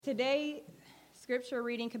Today, scripture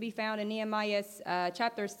reading can be found in Nehemiah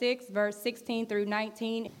chapter 6, verse 16 through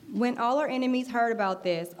 19. When all our enemies heard about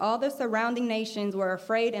this, all the surrounding nations were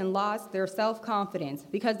afraid and lost their self-confidence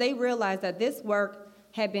because they realized that this work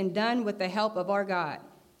had been done with the help of our God.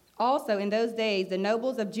 Also, in those days, the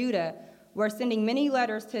nobles of Judah were sending many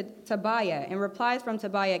letters to Tobiah, and replies from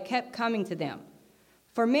Tobiah kept coming to them.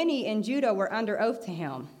 For many in Judah were under oath to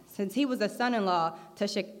him, since he was the son-in-law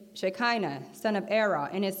to Shekinah, son of Erah,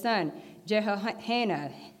 and his son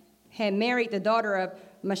Jehohanan had married the daughter of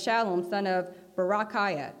Meshullam, son of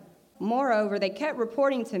Berechiah. Moreover, they kept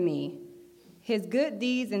reporting to me his good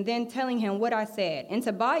deeds and then telling him what I said. And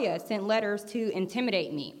Tobiah sent letters to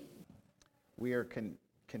intimidate me. We are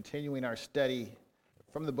continuing our study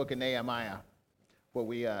from the book of Nehemiah,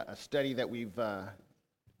 a study that we've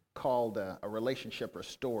called a relationship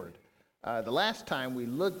restored. The last time we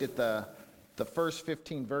looked at the first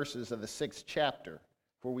 15 verses of the 6th chapter,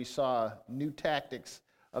 where we saw new tactics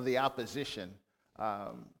of the opposition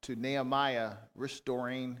to Nehemiah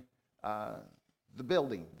restoring the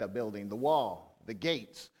building, the wall, the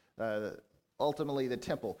gates, ultimately the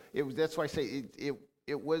temple. That's why I say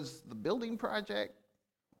it was the building project,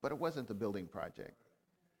 but it wasn't the building project.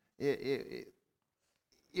 It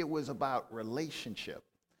was about relationship.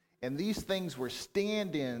 And these things were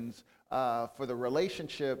stand-ins for the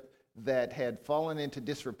relationship that had fallen into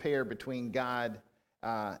disrepair between God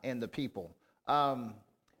and the people.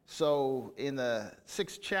 So in the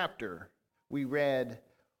 6th chapter, we read,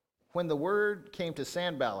 when the word came to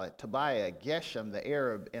Sanballat, Tobiah, Geshem the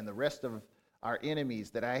Arab, and the rest of our enemies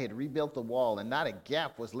that I had rebuilt the wall, and not a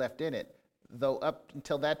gap was left in it, though up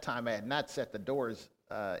until that time I had not set the doors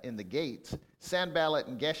in the gates, Sanballat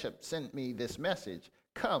and Geshem sent me this message: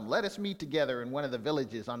 come, let us meet together in one of the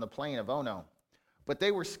villages on the plain of Ono. But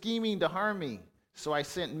they were scheming to harm me, so I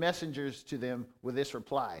sent messengers to them with this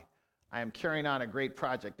reply: I am carrying on a great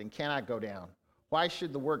project and cannot go down. Why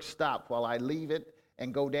should the work stop while I leave it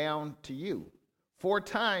and go down to you? 4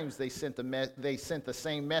 times they sent the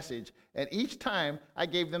same message, and each time I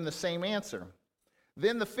gave them the same answer.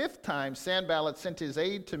 Then the 5th time, Sanballat sent his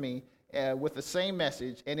aide to me with the same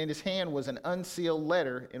message, and in his hand was an unsealed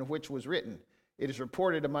letter in which was written, it is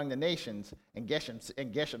reported among the nations, and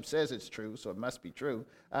Geshem says it's true, so it must be true,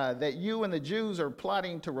 that you and the Jews are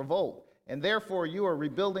plotting to revolt, and therefore you are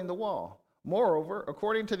rebuilding the wall. Moreover,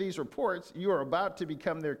 according to these reports, you are about to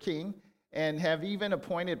become their king, and have even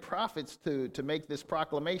appointed prophets to make this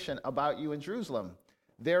proclamation about you in Jerusalem.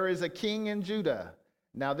 There is a king in Judah.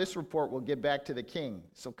 Now this report will get back to the king.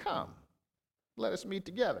 So come, let us meet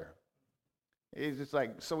together. It's just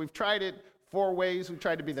like, so we've tried it 4 ways. We've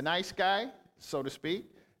tried to be the nice guy, so to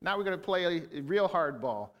speak. Now we're going to play a real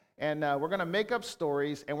hardball, and we're going to make up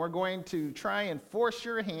stories, and we're going to try and force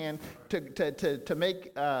your hand to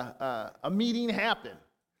make a meeting happen.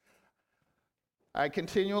 I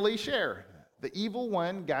continually share, the evil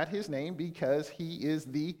one got his name because he is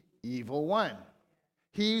the evil one.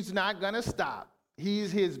 He's not going to stop.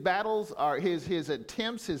 His battles are, his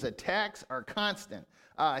attempts, his attacks are constant.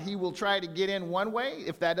 He will try to get in one way.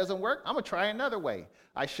 If that doesn't work, I'm going to try another way.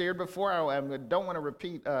 I shared before, I don't want to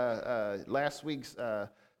repeat last week's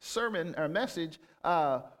sermon or message,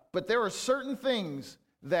 but there are certain things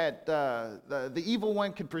that the evil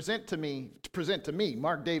one can present to me,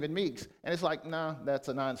 Mark David Meeks, and it's like, no, that's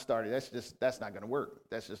a non-starter. That's not going to work.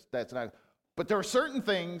 That's not. But there are certain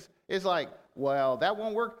things, it's like, well, that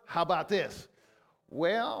won't work. How about this?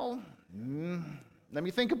 Well, let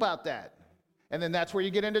me think about that. And then that's where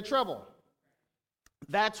you get into trouble.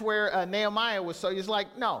 That's where Nehemiah was. So he's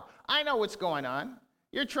like, no, I know what's going on.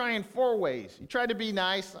 You're trying 4 ways. You try to be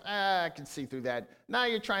nice. I can see through that. Now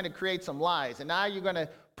you're trying to create some lies. And now you're going to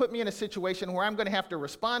put me in a situation where I'm going to have to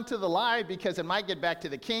respond to the lie because it might get back to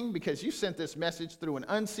the king because you sent this message through an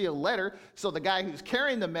unsealed letter so the guy who's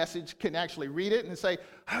carrying the message can actually read it and say,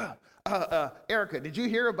 Erica, did you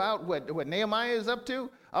hear about what Nehemiah is up to?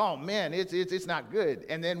 Oh man, it's not good.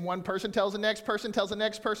 And then one person tells the next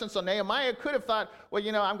person, So Nehemiah could have thought, well,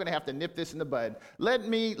 I'm going to have to nip this in the bud. Let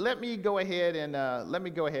me go ahead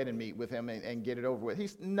and meet with him and get it over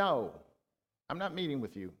with. No, I'm not meeting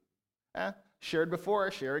with you. Shared before,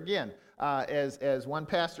 share again. As one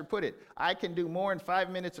pastor put it, I can do more in 5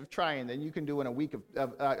 minutes of trying than you can do in a week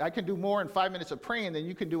of. I can do more in 5 minutes of praying than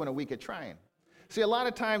you can do in a week of trying. See, a lot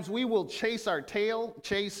of times we will chase our tail,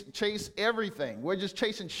 chase everything. We're just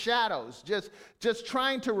chasing shadows, just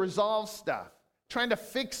trying to resolve stuff, trying to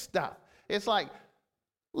fix stuff. It's like,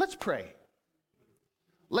 let's pray.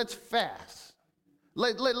 Let's fast.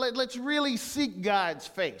 Let's really seek God's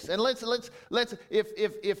face. And let's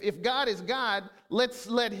if God is God, let's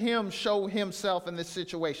let him show himself in this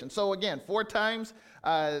situation. So again, 4 times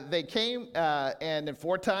they came, and then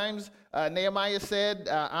 4 times Nehemiah said,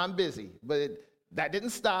 I'm busy. But that didn't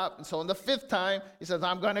stop. And so on the 5th time, he says,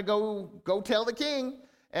 I'm going to go tell the king.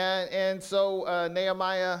 And so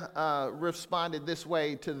Nehemiah responded this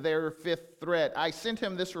way to their 5th threat. I sent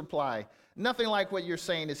him this reply. Nothing like what you're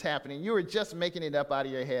saying is happening. You are just making it up out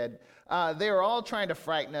of your head. They are all trying to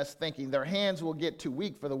frighten us, thinking their hands will get too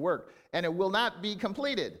weak for the work, and it will not be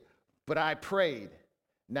completed. But I prayed,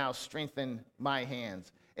 now strengthen my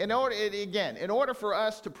hands. In order for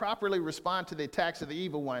us to properly respond to the attacks of the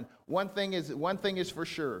evil one, one thing is for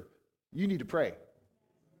sure. You need to pray.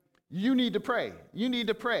 You need to pray. You need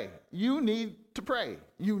to pray. You need to pray.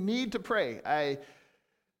 You need to pray.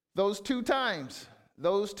 Those two times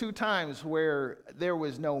where there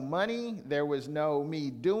was no money, there was no me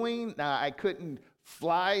doing, I couldn't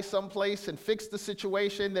fly someplace and fix the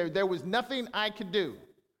situation. There was nothing I could do.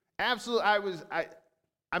 Absolutely,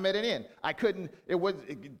 I'm at an end.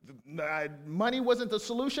 Money wasn't the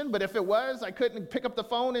solution, but if it was, I couldn't pick up the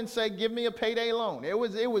phone and say, give me a payday loan. It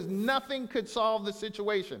was nothing could solve the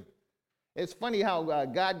situation. It's funny how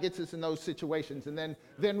God gets us in those situations, and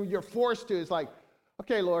then you're forced to, it's like,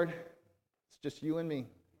 okay, Lord, just you and me.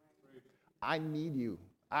 I need you.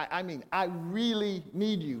 I mean, I really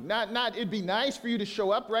need you. Not. It'd be nice for you to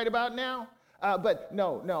show up right about now, but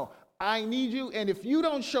no. I need you. And if you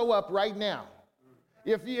don't show up right now,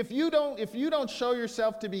 if you don't show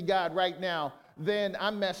yourself to be God right now, then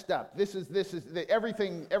I'm messed up. This is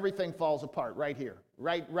everything falls apart right here,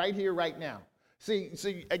 right here, right now.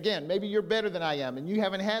 See, again, maybe you're better than I am, and you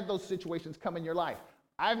haven't had those situations come in your life.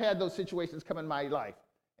 I've had those situations come in my life.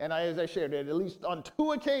 And as I shared, at least on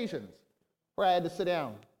 2 occasions where I had to sit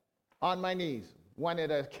down on my knees, one at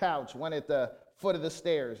a couch, one at the foot of the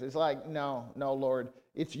stairs. It's like, no, Lord,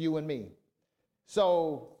 it's you and me.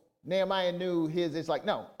 So Nehemiah knew it's like,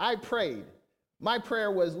 no, I prayed. My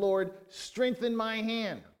prayer was, Lord, strengthen my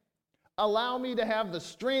hand. Allow me to have the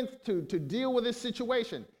strength to deal with this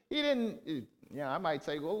situation. He didn't, I might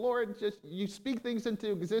say, well, Lord, you speak things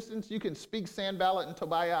into existence. You can speak Sanballat and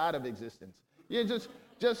Tobiah out of existence. You just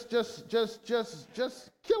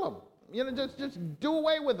kill them. Just do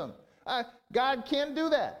away with them. God can do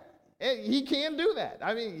that. He can do that.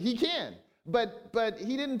 I mean, he can. But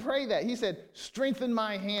he didn't pray that. He said, strengthen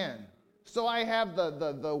my hand. So I have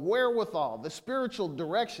the wherewithal, the spiritual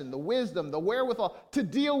direction, the wisdom, the wherewithal to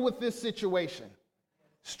deal with this situation.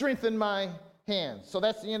 Strengthen my hands. So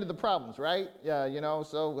that's the end of the problems, right? Yeah,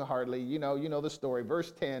 so hardly, you know the story.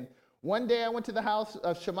 Verse 10, one day I went to the house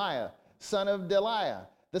of Shemaiah, son of Deliah,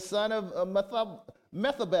 the son of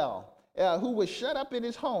Methabel, who was shut up in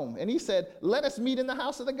his home. And he said, let us meet in the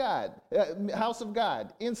house of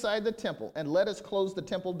God, inside the temple, and let us close the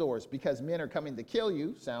temple doors, because men are coming to kill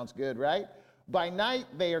you. Sounds good, right? By night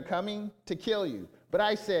they are coming to kill you. But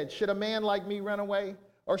I said, should a man like me run away?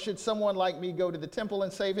 Or should someone like me go to the temple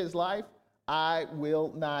and save his life? I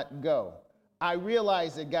will not go. I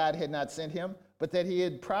realized that God had not sent him, but that he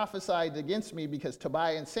had prophesied against me because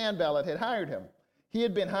Tobiah and Sanballat had hired him. He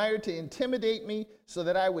had been hired to intimidate me so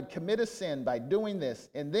that I would commit a sin by doing this,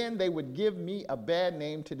 and then they would give me a bad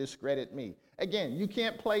name to discredit me. Again, you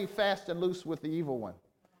can't play fast and loose with the evil one.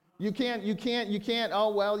 You can't,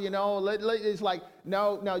 oh, well, it's like,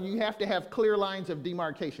 no, you have to have clear lines of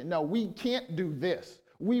demarcation. No, we can't do this.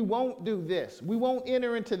 We won't do this. We won't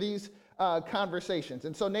enter into these conversations.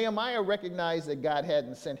 And so Nehemiah recognized that God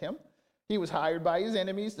hadn't sent him. He was hired by his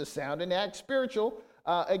enemies to sound and act spiritual,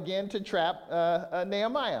 again, to trap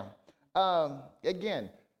Nehemiah.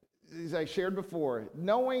 Again, as I shared before,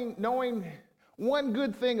 knowing one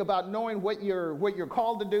good thing about knowing what you're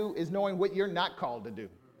called to do is knowing what you're not called to do.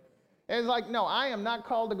 And it's like, no, I am not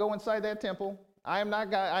called to go inside that temple. I am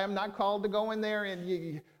not called to go in there,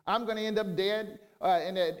 and I'm going to end up dead.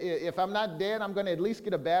 And if I'm not dead, I'm going to at least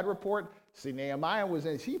get a bad report. See, Nehemiah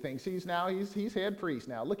he thinks he's head priest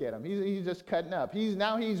now. Look at him. He's just cutting up.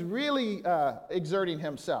 He's really exerting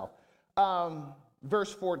himself.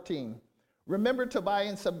 Verse 14. Remember Tobiah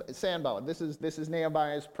and Sanballat. This is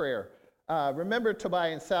Nehemiah's prayer. Remember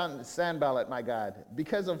Tobiah and Sanballat, my God,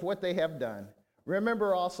 because of what they have done.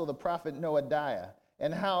 Remember also the prophet Noadiah,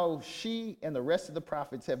 and how she and the rest of the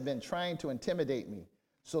prophets have been trying to intimidate me.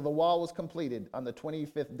 So the wall was completed on the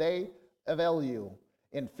 25th day of Elul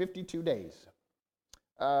in 52 days.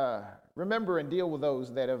 Remember and deal with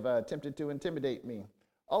those that have attempted to intimidate me.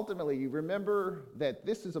 Ultimately, remember that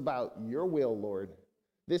this is about your will, Lord.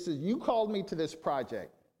 You called me to this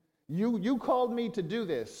project. You called me to do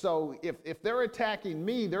this. So if they're attacking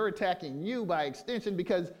me, they're attacking you by extension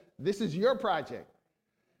because this is your project.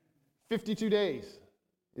 52 days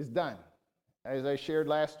is done. As I shared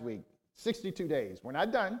last week, 62 days. We're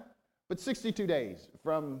not done, but 62 days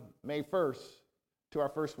from May 1st to our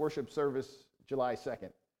first worship service, July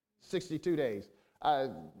 2nd. 62 days.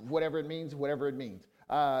 Whatever it means, whatever it means.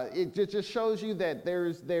 It just shows you that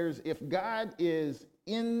there's if God is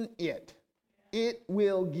in it, it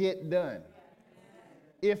will get done.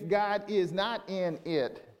 If God is not in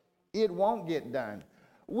it, it won't get done.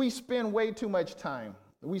 We spend way too much time.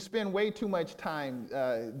 Be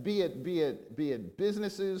it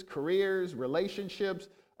businesses, careers, relationships,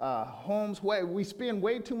 homes. We spend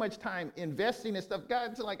way too much time investing in stuff.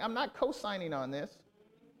 God's like, I'm not co-signing on this.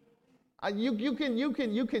 You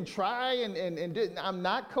can try and do, I'm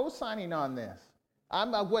not co-signing on this.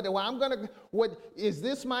 Is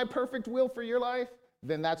this my perfect will for your life?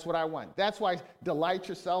 Then that's what I want. That's why delight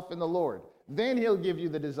yourself in the Lord. Then he'll give you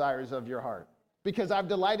the desires of your heart because I've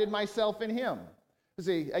delighted myself in him.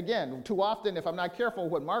 See, again, too often, if I'm not careful,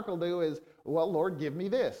 what Mark will do is, well, Lord, give me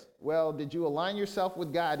this. Well, did you align yourself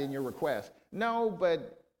with God in your request? No,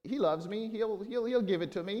 but he loves me. He'll give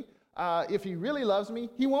it to me. If he really loves me,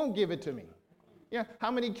 he won't give it to me. Yeah,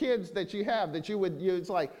 how many kids that you have that it's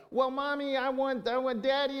like, well, mommy, I want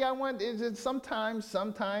daddy,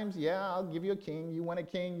 sometimes, yeah, I'll give you a king. You want a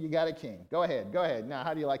king, you got a king. Go ahead. Now,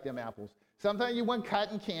 how do you like them apples? Sometimes you want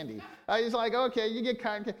cotton candy. It's like, okay, you get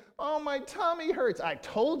cotton candy. Oh, my tummy hurts. I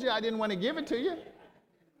told you I didn't want to give it to you.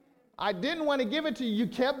 You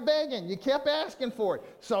kept begging. You kept asking for it.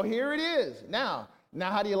 So here it is. Now,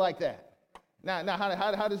 how do you like that? Now,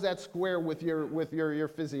 how does that square with your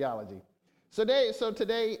physiology? So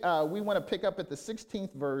today we want to pick up at the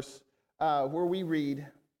 16th verse where we read,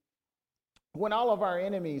 when all of our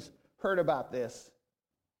enemies heard about this,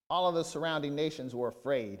 all of the surrounding nations were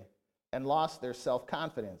afraid and lost their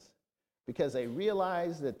self-confidence because they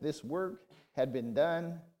realized that this work had been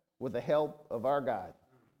done with the help of our God.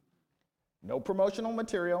 No promotional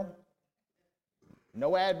material,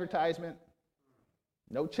 no advertisement,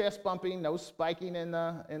 no chest bumping, no spiking in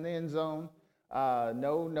the end zone,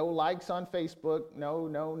 no likes on Facebook, no,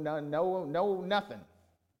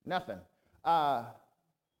 nothing.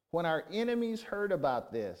 When our enemies heard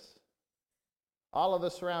about this, all of the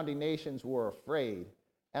surrounding nations were afraid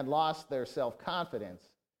and lost their self-confidence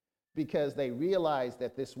because they realized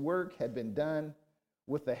that this work had been done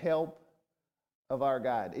with the help of our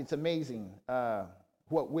God. It's amazing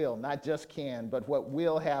what will, not just can, but what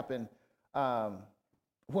will happen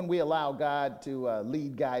when we allow God to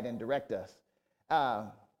lead, guide, and direct us.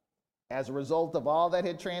 As a result of all that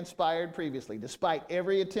had transpired previously, despite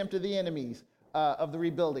every attempt of the enemies of the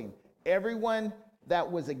rebuilding, everyone that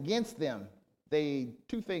was against them,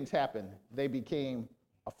 two things happened. They became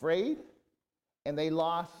afraid, and they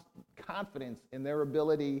lost confidence in their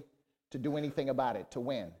ability to do anything about it, to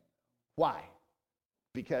win. Why?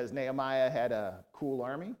 Because Nehemiah had a cool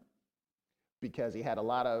army, because he had a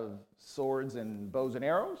lot of swords and bows and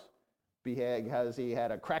arrows, because he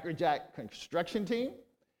had a crackerjack construction team,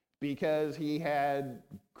 because he had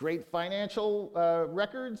great financial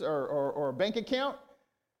records or bank account,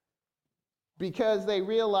 because they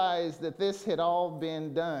realized that this had all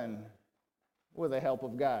been done with the help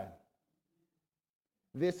of God.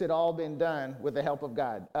 This had all been done with the help of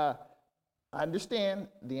God. I understand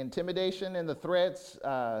the intimidation and the threats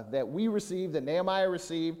that we received, that Nehemiah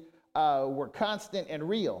received, were constant and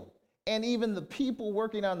real. And even the people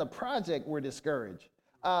working on the project were discouraged.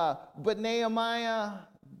 But Nehemiah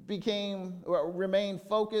remained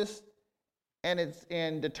focused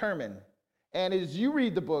and determined. And as you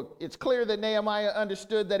read the book, it's clear that Nehemiah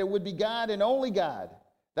understood that it would be God and only God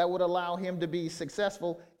that would allow him to be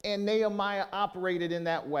successful, and Nehemiah operated in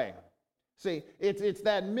that way. See, it's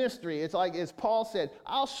that mystery. It's like, as Paul said,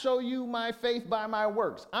 I'll show you my faith by my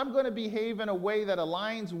works. I'm going to behave in a way that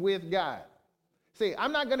aligns with God. See,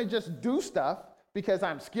 I'm not going to just do stuff because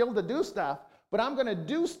I'm skilled to do stuff, but I'm going to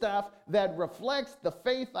do stuff that reflects the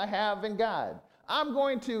faith I have in God. I'm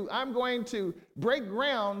going to break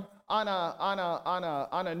ground on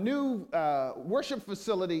a new worship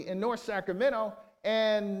facility in North Sacramento,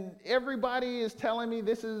 and everybody is telling me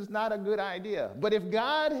this is not a good idea. But if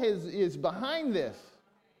God is behind this,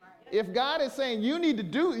 if God is saying you need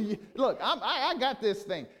to look, I got this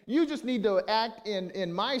thing. You just need to act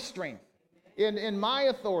in my strength, in my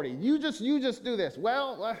authority. You just do this.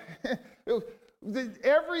 Well,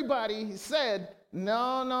 everybody said,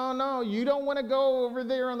 no, you don't want to go over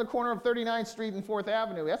there on the corner of 39th Street and 4th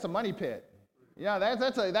Avenue. That's a money pit. Yeah,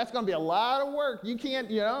 that's going to be a lot of work. You can't,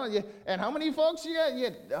 and how many folks you got? You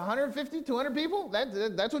got 150, 200 people?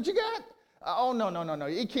 That's what you got? Oh, no.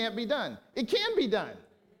 It can't be done. It can be done.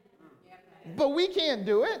 But we can't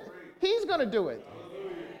do it. He's going to do it.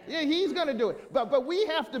 Yeah, he's going to do it. But we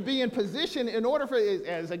have to be in position in order for,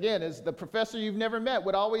 as the professor you've never met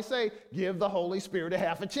would always say, give the Holy Spirit a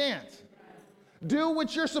half a chance. Do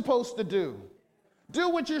what you're supposed to do. Do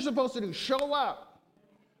what you're supposed to do. Show up.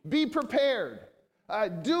 Be prepared.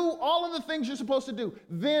 Do all of the things you're supposed to do.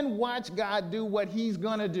 Then watch God do what he's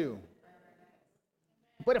going to do.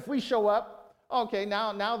 But if we show up, okay,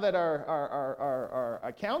 now that our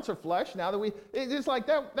accounts are flush, now that it's like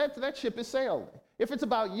that ship has sailed. If it's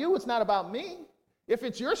about you, it's not about me. If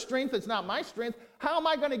it's your strength, it's not my strength. How am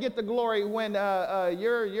I going to get the glory when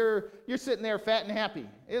you're sitting there fat and happy?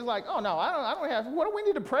 It's like, oh no, I don't have. What do we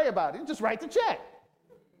need to pray about? Just write the check.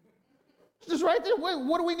 Just write the.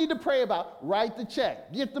 What do we need to pray about? Write the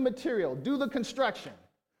check. Get the material. Do the construction.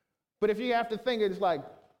 But if you have to think, it's like,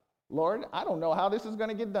 Lord, I don't know how this is going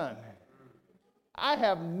to get done. I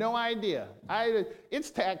have no idea.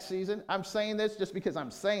 It's tax season. I'm saying this just because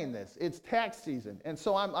I'm saying this. It's tax season, and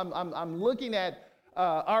so I'm looking at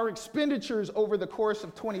our expenditures over the course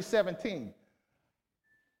of 2017.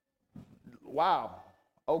 Wow.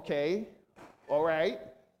 Okay. All right.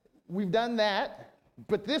 We've done that,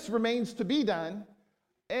 but this remains to be done.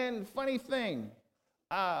 And funny thing,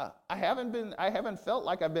 I haven't felt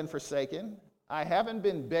like I've been forsaken. I haven't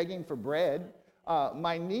been begging for bread.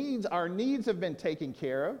 Our needs have been taken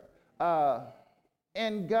care of,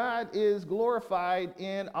 and God is glorified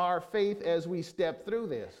in our faith as we step through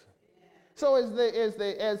this. So as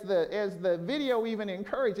the video even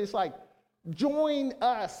encouraged, it's like, join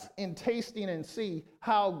us in tasting and see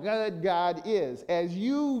how good God is as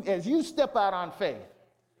you step out on faith.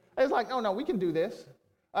 It's like, oh no, we can do this.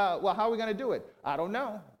 Well, how are we going to do it? I don't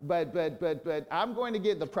know, but I'm going to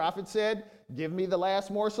get. The prophet said, "Give me the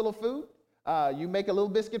last morsel of food. You make a little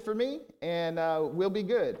biscuit for me, and we'll be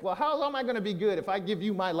good." Well, how am I going to be good if I give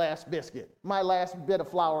you my last biscuit, my last bit of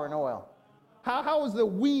flour and oil? How does the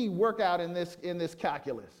we work out in this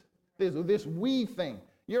calculus? This we thing.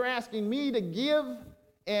 You're asking me to give,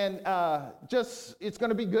 and it's going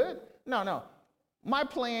to be good? No. My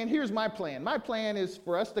plan. Here's my plan. My plan is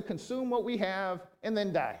for us to consume what we have and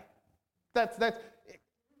then die. That's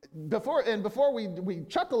before we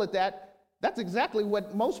chuckle at that. That's exactly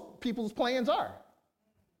what most people's plans are.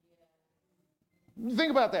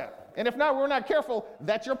 Think about that. And if not, we're not careful,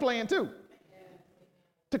 that's your plan too.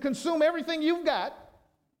 To consume everything you've got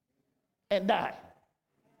and die.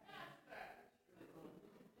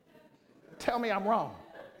 Tell me I'm wrong.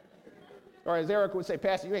 Or as Eric would say,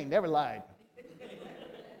 Pastor, you ain't never lied.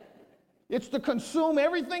 It's to consume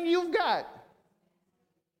everything you've got,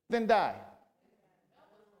 then die.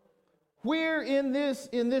 Where in this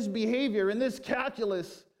behavior, in this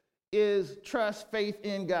calculus, is trust, faith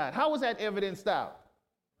in God? How was that evidenced out?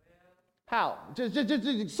 How?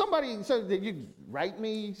 Just somebody, so that you write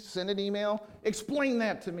me, send an email, explain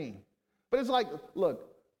that to me. But it's like, look,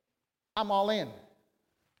 I'm all in.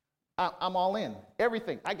 I'm all in.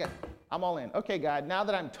 Everything. I'm all in. Okay, God, now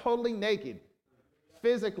that I'm totally naked,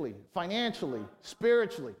 physically, financially,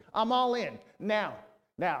 spiritually, I'm all in. Now.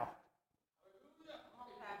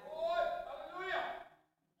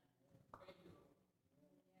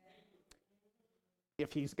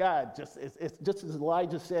 If he's God, it's just as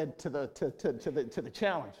Elijah said to the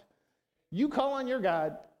challenge. You call on your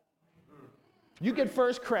God, you get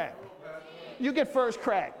first crack. You get first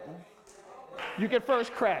crack. You get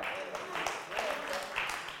first crack.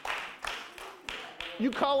 You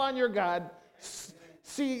call on your God.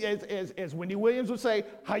 See, as Wendy Williams would say,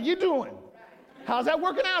 how you doing? How's that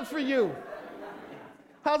working out for you?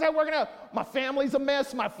 How's that working out? My family's a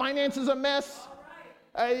mess. My finances a mess.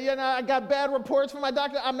 I got bad reports from my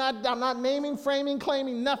doctor. I'm not naming, framing,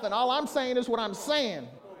 claiming nothing. All I'm saying is what I'm saying.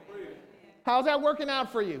 How's that working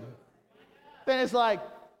out for you? Then it's like,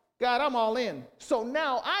 God, I'm all in. So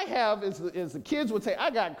now I have, as the kids would say,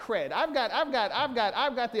 I got cred. I've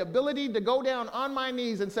got the ability to go down on my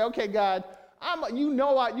knees and say, okay, God, you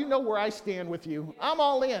know where I stand with you. I'm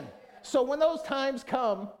all in. So when those times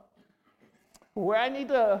come where I need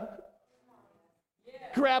to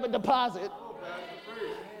grab a deposit,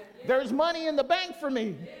 there's money in the bank for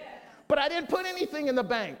me, but I didn't put anything in the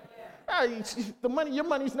bank. Your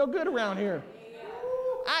money's no good around here.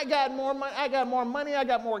 I got more money. I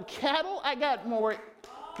got more cattle. I got more,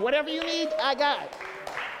 whatever you need, I got.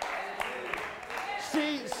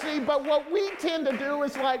 See, but what we tend to do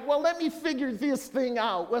is like, well, let me figure this thing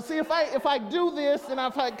out. Well, see, if I do this, and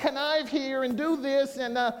if I connive here and do this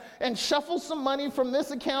and shuffle some money from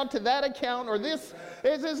this account to that account, or this,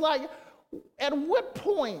 it's like, at what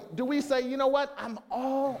point do we say, you know what, I'm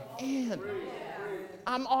all in.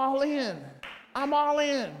 I'm all in. I'm all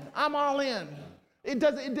in. I'm all in.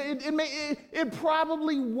 It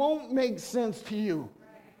probably won't make sense to you.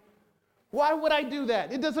 Why would I do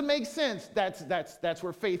that? It doesn't make sense. That's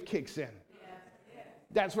where faith kicks in.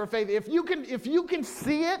 That's where faith. If you can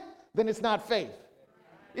see it, then it's not faith.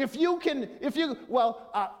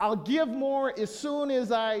 I'll give more as soon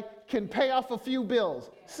as I can pay off a few bills.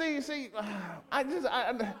 See, see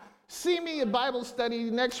me at Bible study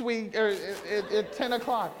next week or at 10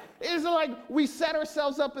 o'clock. It's like we set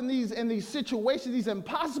ourselves up in these situations, these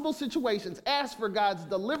impossible situations, ask for God's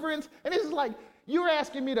deliverance, and it's like, you're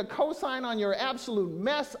asking me to co-sign on your absolute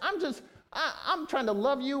mess. I'm trying to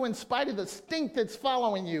love you in spite of the stink that's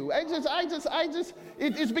following you.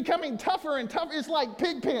 It's becoming tougher and tougher. It's like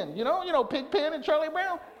Pigpen, you know Pigpen and Charlie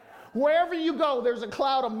Brown? Wherever you go, there's a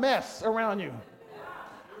cloud of mess around you.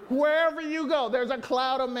 Wherever you go, there's a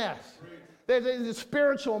cloud of mess. There's a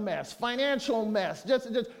spiritual mess, financial mess, just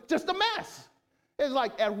a mess. It's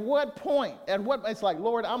like, at what point, it's like,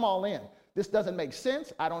 Lord, I'm all in. This doesn't make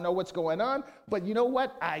sense. I don't know what's going on, but you know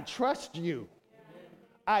what? I trust you.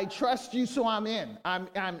 I trust you, so I'm in. I'm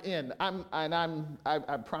in.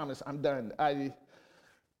 I promise I'm done.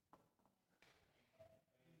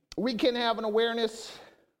 We can have an awareness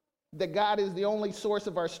that God is the only source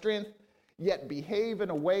of our strength, yet behave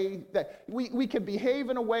in a way that we can behave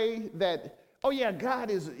in a way that, oh yeah,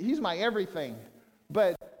 He's my everything.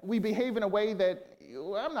 But we behave in a way that,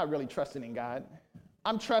 well, I'm not really trusting in God.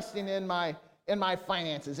 I'm trusting in my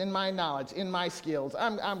finances, in my knowledge, in my skills.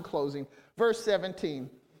 I'm closing. Verse 17.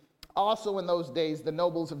 Also in those days, the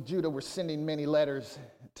nobles of Judah were sending many letters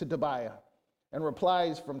to Tobiah, and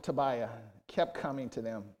replies from Tobiah kept coming to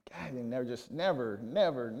them. God, and they're just never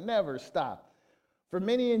stopped. For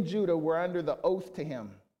many in Judah were under the oath to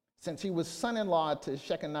him, since he was son-in-law to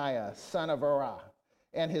Shechaniah, son of Arah,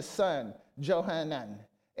 and his son Johanan,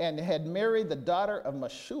 and had married the daughter of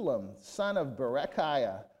Meshullam, son of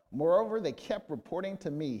Berechiah. Moreover, they kept reporting to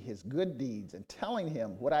me his good deeds and telling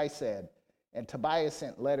him what I said. And Tobiah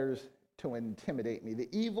sent letters to intimidate me. The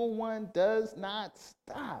evil one does not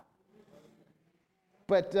stop.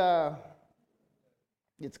 But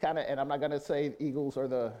it's kind of, and I'm not going to say Eagles or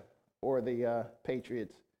the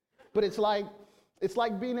Patriots, but it's like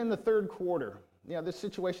being in the third quarter. You know, this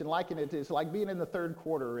situation, liken it is like being in the third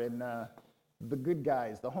quarter and the good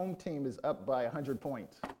guys, the home team is up by 100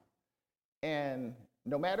 points. And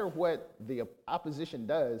no matter what the opposition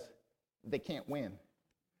does, they can't win.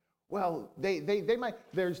 Well, they might,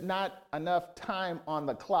 there's not enough time on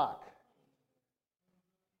the clock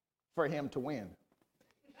for him to win.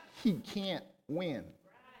 He can't win.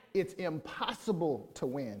 It's impossible to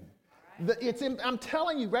win. I'm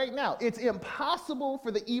telling you right now, it's impossible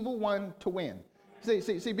for the evil one to win.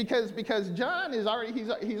 See, because John is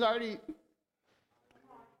already,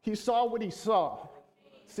 he saw what he saw.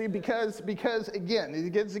 See, because again,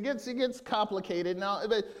 it gets complicated now.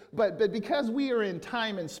 But because we are in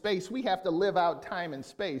time and space, we have to live out time and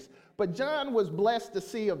space. But John was blessed to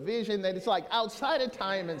see a vision that it's like outside of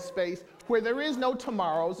time and space, where there is no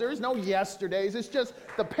tomorrows, there is no yesterdays. It's just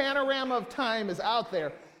the panorama of time is out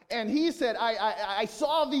there. And he said, I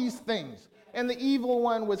saw these things. And the evil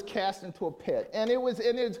one was cast into a pit. And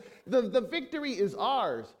the victory is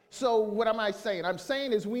ours. So what am I saying? I'm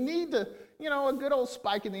saying is we need to, a good old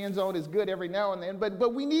spike in the end zone is good every now and then,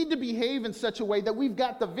 but we need to behave in such a way that we've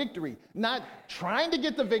got the victory. Not trying to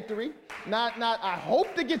get the victory, not I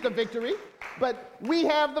hope to get the victory, but we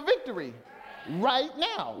have the victory right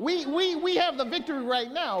now. We have the victory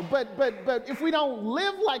right now, but if we don't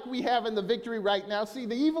live like we have in the victory right now, see,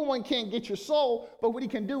 the evil one can't get your soul, but what he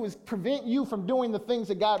can do is prevent you from doing the things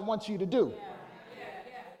that God wants you to do.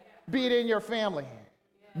 Be it in your family,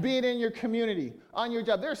 be it in your community, on your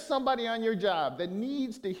job. There's somebody on your job that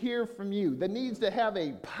needs to hear from you, that needs to have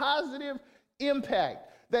a positive impact.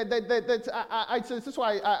 This is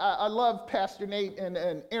why I love Pastor Nate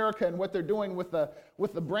and Erica and what they're doing with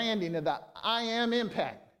the branding and the I Am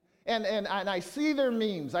Impact. And I see their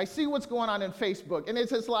memes. I see what's going on in Facebook, and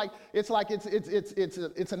it's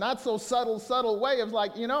a not so subtle way of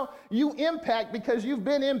like, you impact because you've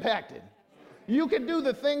been impacted. You can do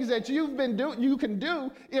the things that you can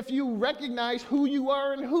do if you recognize who you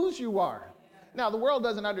are and whose you are. Now, the world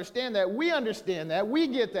doesn't understand that. We understand that. We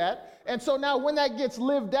get that. And so now when that gets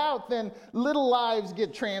lived out, then little lives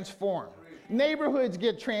get transformed. Neighborhoods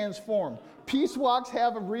get transformed. Peace walks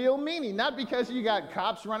have a real meaning, not because you got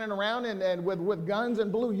cops running around and with guns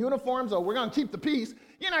and blue uniforms, or we're going to keep the peace.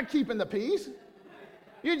 You're not keeping the peace.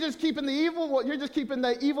 You're just keeping the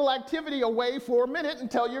evil activity away for a minute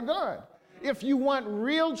until you're gone. If you want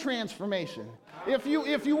real transformation, if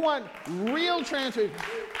you want real transformation,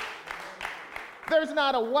 there's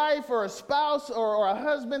not a wife or a spouse or a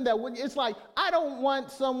husband that would, it's like, I don't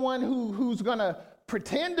want someone who's going to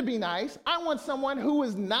pretend to be nice. I want someone who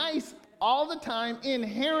is nice all the time,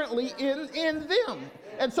 inherently in them.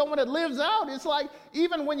 And someone that lives out, it's like,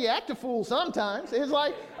 even when you act a fool sometimes, it's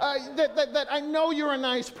like, that I know you're a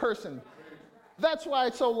nice person. That's why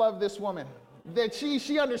I so love this woman, that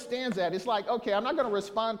she understands that. It's like, okay, I'm not going to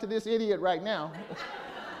respond to this idiot right now.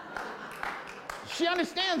 She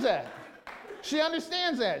understands that. She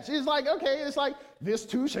understands that. She's like, okay, it's like, this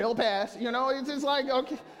too shall pass. You know, it's like,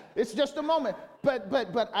 okay, it's just a moment.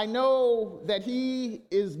 But I know that he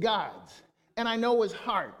is God's, and I know his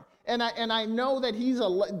heart. And I know that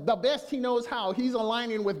the best he knows how, he's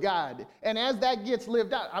aligning with God. And as that gets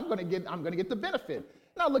lived out, I'm gonna get the benefit.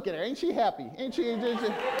 Now look at her, ain't she happy? Ain't she?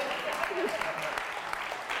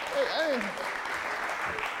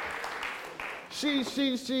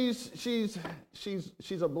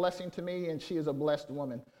 She's a blessing to me, and she is a blessed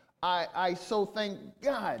woman. I so thank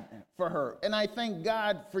God for her, and I thank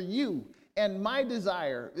God for you. And my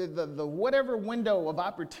desire, the whatever window of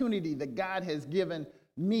opportunity that God has given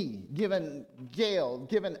me, given Gail,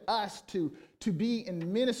 given us to be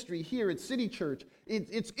in ministry here at City Church,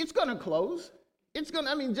 it's going to close. Just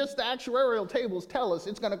the actuarial tables tell us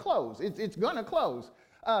it's going to close. It's going to close.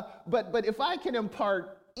 But if I can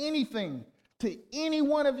impart anything to any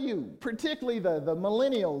one of you, particularly the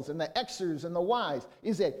millennials and the Xers and the Ys,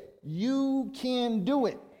 is that you can do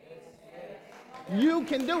it. You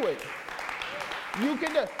can do it. You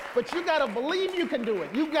can do it. But you got to believe you can do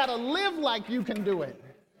it. You got to live like you can do it.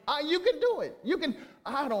 You can do it. You can,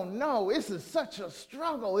 I don't know. This is such a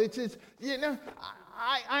struggle. It's just,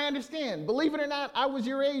 I understand. Believe it or not, I was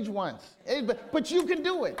your age once. But you can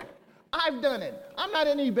do it. I've done it. I'm not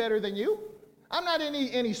any better than you. I'm not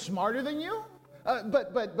any smarter than you.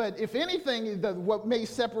 But if anything, what may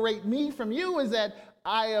separate me from you is that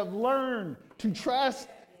I have learned to trust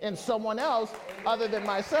in someone else other than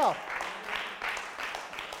myself.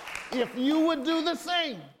 If you would do the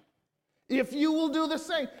same, if you will do the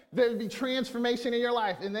same, there'd be transformation in your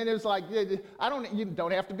life. And then it's like, you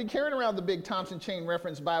don't have to be carrying around the big Thompson Chain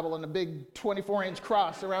Reference Bible and the big 24-inch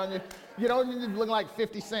cross around you. You don't look like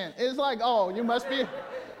 50 Cent. It's like, oh, you must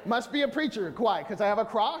be a preacher. Why? Because I have a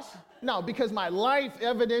cross? No, because my life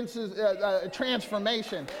evidences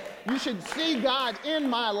transformation. You should see God in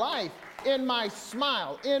my life, in my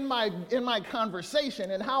smile, in my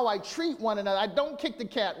conversation, and how I treat one another. I don't kick the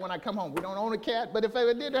cat when I come home. We don't own a cat, but if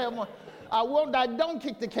I did have one, I don't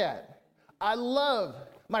kick the cat. I love.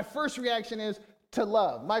 My first reaction is to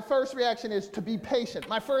love. My first reaction is to be patient.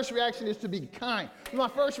 My first reaction is to be kind. My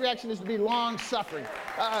first reaction is to be long-suffering.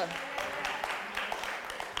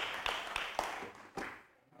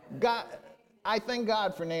 God, I thank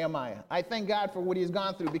God for Nehemiah. I thank God for what he's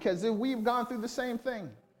gone through, because we've gone through the same thing.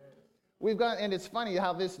 And it's funny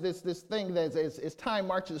how this thing, that as time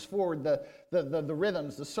marches forward, the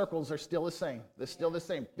rhythms, the circles are still the same. They're still the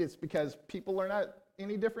same. It's because people are not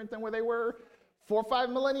any different than where they were 4 or 5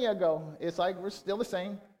 millennia ago. It's like we're still the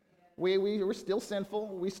same. We're still sinful.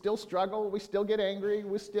 We still struggle. We still get angry.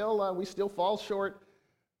 We still fall short.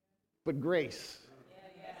 But grace.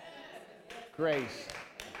 Grace.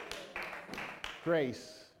 Grace.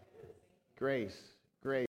 Grace. Grace.